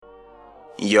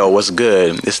Yo, what's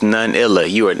good? It's none illa.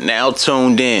 You are now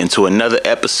tuned in to another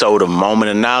episode of Moment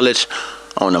of Knowledge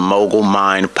on the Mogul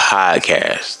Mind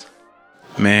Podcast.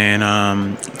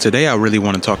 Man, today I really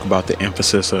want to talk about the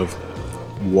emphasis of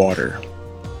water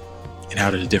and how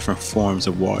there's different forms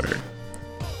of water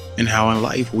and how in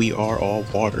life we are all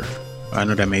water. I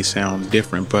know that may sound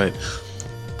different, but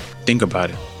think about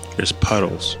it. There's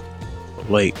puddles,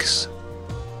 lakes,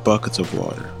 buckets of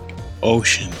water,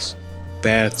 oceans,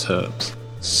 bathtubs,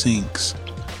 sinks,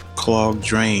 clogged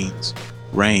drains,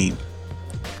 rain.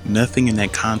 Nothing in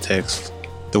that context,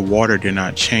 the water did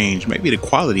not change. Maybe the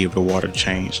quality of the water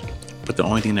changed, but the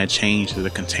only thing that changed is the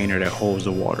container that holds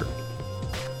the water.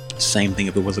 Same thing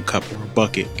if it was a cup or a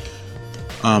bucket.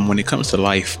 When it comes to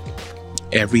life,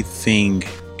 everything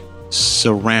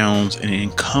surrounds and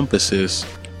encompasses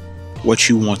what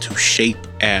you want to shape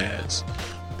as.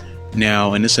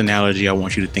 Now, in this analogy, I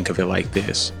want you to think of it like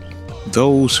this.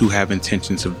 Those who have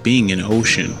intentions of being an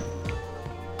ocean,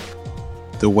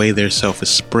 the way their self is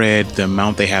spread, the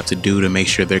amount they have to do to make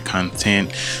sure they're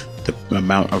content, the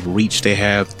amount of reach they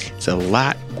have, is a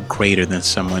lot greater than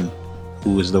someone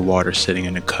who is the water sitting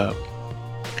in a cup.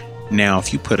 Now,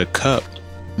 if you put a cup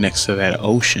next to that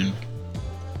ocean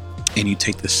and you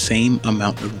take the same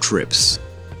amount of drips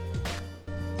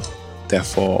that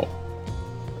fall,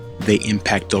 they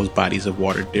impact those bodies of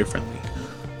water differently.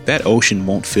 That ocean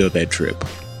won't feel that drip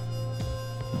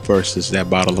versus that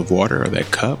bottle of water or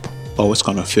that cup. Oh, it's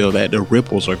going to feel that. The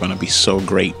ripples are going to be so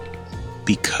great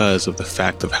because of the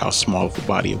fact of how small of a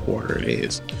body of water it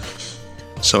is.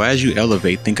 So as you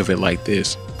elevate, think of it like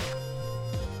this.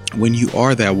 When you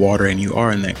are that water and you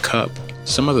are in that cup,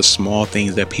 some of the small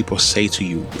things that people say to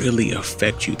you really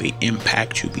affect you. They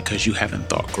impact you because you haven't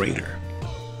thought greater.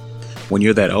 When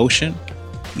you're that ocean,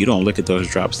 you don't look at those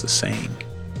drops the same.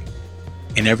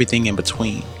 And everything in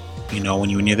between. You know, when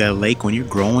you're near that lake, when you're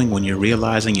growing, when you're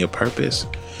realizing your purpose,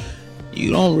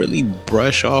 you don't really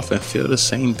brush off and feel the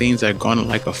same things that are gonna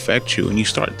affect you, and you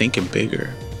start thinking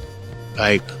bigger.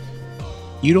 Like,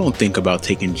 you don't think about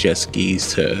taking jet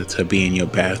skis to be in your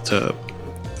bathtub.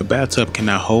 The bathtub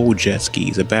cannot hold jet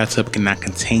skis. A bathtub cannot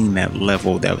contain that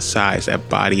level, that size, that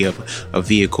body of a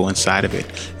vehicle inside of it.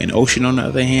 An ocean, on the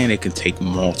other hand, it can take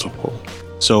multiple.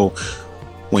 So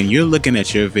when you're looking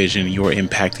at your vision, your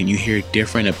impact, and you hear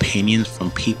different opinions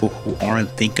from people who aren't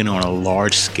thinking on a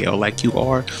large scale like you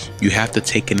are, you have to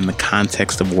take it in the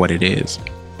context of what it is.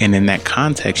 And in that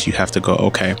context, you have to go,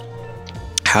 okay,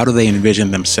 how do they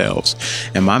envision themselves?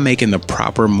 Am I making the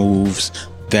proper moves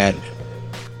that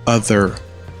other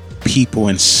people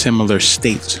in similar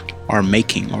states are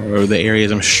making, or the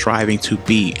areas I'm striving to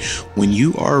be? When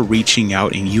you are reaching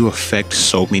out and you affect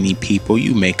so many people,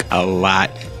 you make a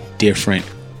lot different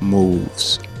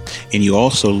moves. And you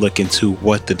also look into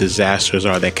what the disasters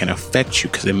are that can affect you,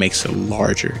 because it makes a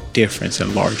larger difference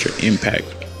and larger impact.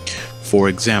 For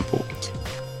example,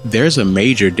 there's a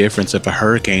major difference if a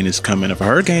hurricane is coming. If a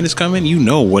hurricane is coming, you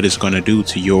know what it's going to do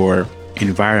to your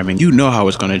environment. You know how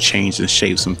it's going to change and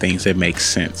shape some things that make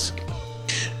sense.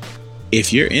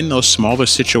 If you're in those smaller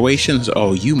situations,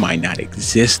 you might not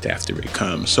exist after it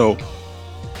comes. So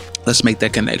let's make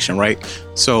that connection, right?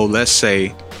 So let's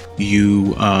say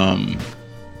you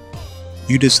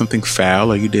did something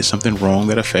foul, or you did something wrong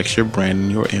that affects your brand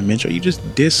and your image, or you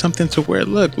just did something to where it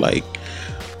looked like,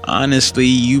 honestly,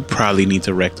 you probably need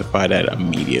to rectify that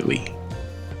immediately,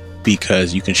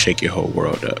 because you can shake your whole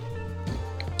world up.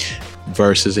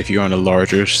 Versus if you're on a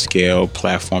larger scale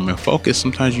platform and focus,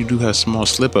 sometimes you do have small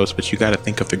slip-ups, but you got to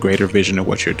think of the greater vision of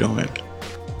what you're doing.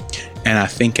 And I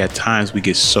think at times we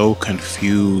get so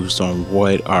confused on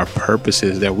what our purpose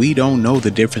is that we don't know the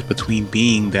difference between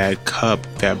being that cup,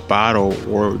 that bottle,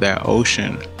 or that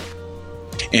ocean.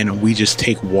 And we just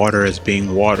take water as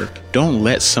being water. Don't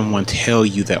let someone tell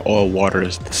you that all water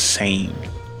is the same.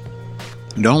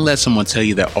 Don't let someone tell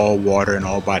you that all water and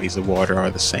all bodies of water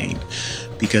are the same.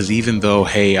 Because even though,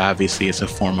 hey, obviously it's a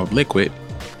form of liquid,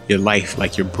 your life,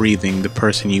 like you're breathing, the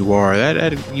person you are,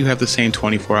 that you have the same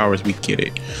 24 hours, we get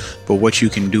it. But what you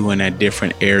can do in that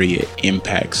different area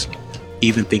impacts.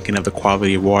 Even thinking of the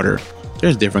quality of water,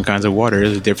 there's different kinds of water.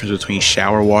 There's a difference between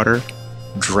shower water,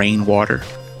 drain water,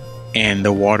 and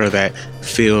the water that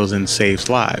fills and saves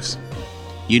lives.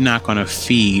 You're not going to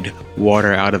feed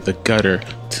water out of the gutter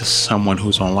to someone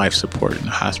who's on life support in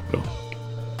the hospital,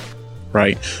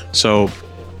 right? So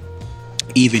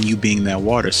even you being that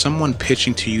water, someone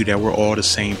pitching to you that we're all the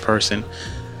same person,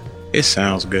 it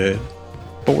sounds good,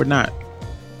 but we're not.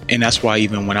 And that's why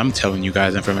even when I'm telling you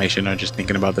guys information, I'm just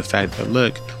thinking about the fact that,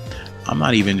 look,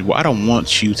 I don't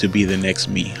want you to be the next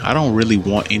me. I don't really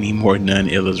want any more None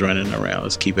Illas running around.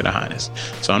 Let's keep it honest.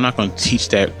 So I'm not going to teach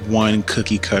that one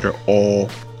cookie cutter all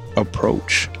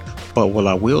approach. But what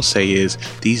I will say is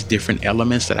these different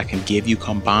elements that I can give you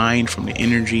combined from the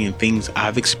energy and things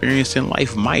I've experienced in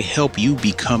life might help you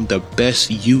become the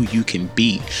best you can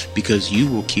be, because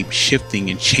you will keep shifting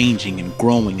and changing and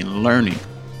growing and learning.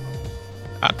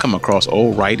 I come across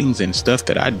old writings and stuff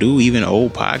that I do, even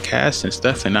old podcasts and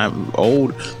stuff, and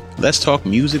old Let's Talk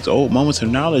Music's old moments of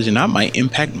knowledge, and I might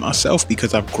impact myself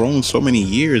because I've grown so many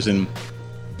years, and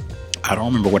I don't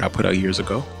remember what I put out years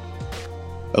ago.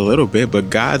 A little bit, but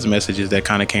God's messages that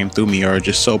kind of came through me are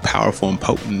just so powerful and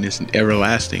potent and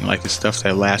everlasting. Like, it's stuff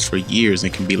that lasts for years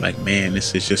and can be like, man,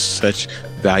 this is just such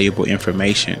valuable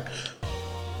information.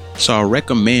 So I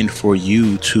recommend for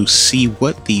you to see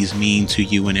what these mean to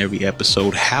you in every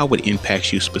episode, how it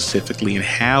impacts you specifically, and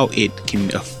how it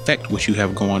can affect what you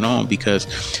have going on,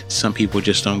 because some people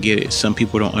just don't get it. Some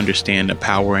people don't understand the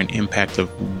power and impact of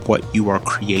what you are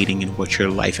creating and what your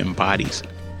life embodies.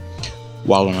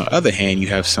 While on the other hand, you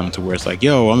have some to where it's like,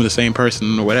 yo, I'm the same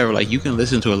person or whatever. Like, you can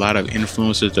listen to a lot of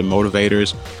influencers, the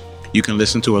motivators. You can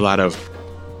listen to a lot of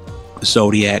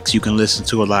zodiacs. You can listen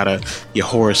to a lot of your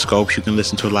horoscopes. You can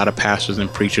listen to a lot of pastors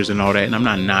and preachers and all that. And I'm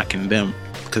not knocking them,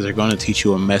 because they're going to teach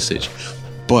you a message.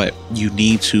 But you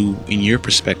need to, in your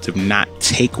perspective, not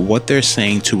take what they're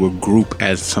saying to a group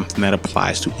as something that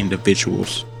applies to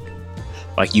individuals.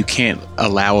 Like, you can't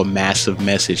allow a massive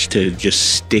message to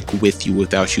just stick with you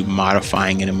without you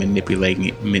modifying it and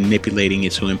manipulating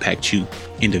it to impact you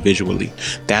individually.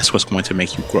 That's what's going to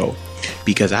make you grow.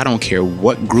 Because I don't care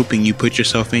what grouping you put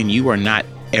yourself in, you are not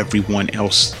everyone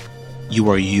else. You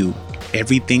are you.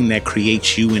 Everything that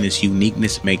creates you and its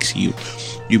uniqueness makes you.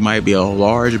 You might be a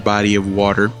large body of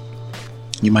water.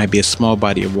 You might be a small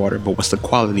body of water, but what's the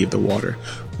quality of the water?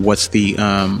 What's the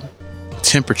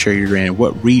temperature you're in?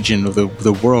 What region of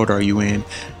the world are you in?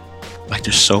 Like,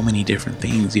 there's so many different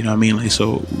things, you know what I mean? Like,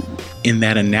 so in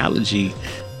that analogy,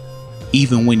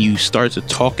 even when you start to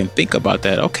talk and think about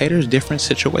that, okay, there's different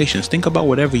situations. Think about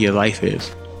whatever your life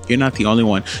is. You're not the only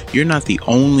one. You're not the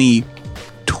only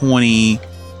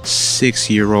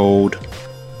 26-year-old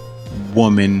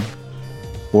woman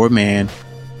or man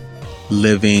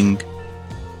living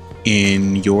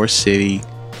in your city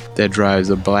that drives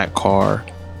a black car,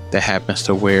 that happens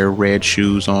to wear red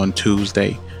shoes on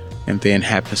Tuesday, and then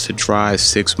happens to drive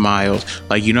 6 miles.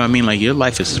 Like, you know what I mean? Like, your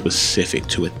life is specific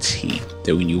to a T,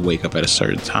 that when you wake up at a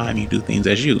certain time, you do things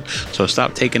as you. So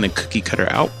stop taking a cookie cutter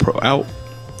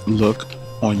outlook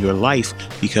on your life,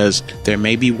 because there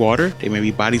may be water, there may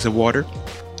be bodies of water,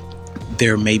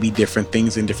 there may be different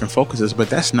things and different focuses, but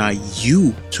that's not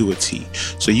you to a T.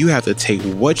 So you have to take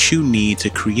what you need to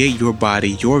create your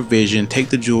body, your vision, take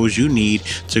the jewels you need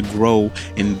to grow,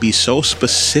 and be so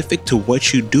specific to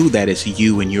what you do that it's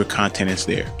you and your content is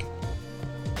there.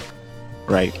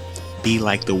 Right? Be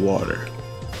like the water.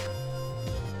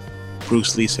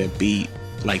 Bruce Lee said, be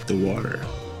like the water.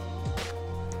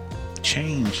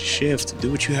 Change, shift,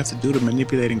 do what you have to do to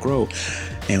manipulate and grow.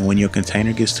 And when your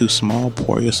container gets too small,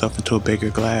 pour yourself into a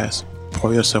bigger glass.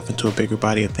 Pour yourself into a bigger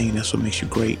body of thing. That's what makes you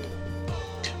great.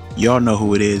 Y'all know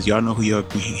who it is. Y'all know who y'all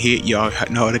can hit. Y'all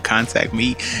know how to contact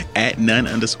me at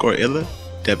none_illa,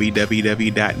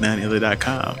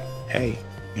 www.noneilla.com. Hey,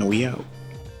 and we out.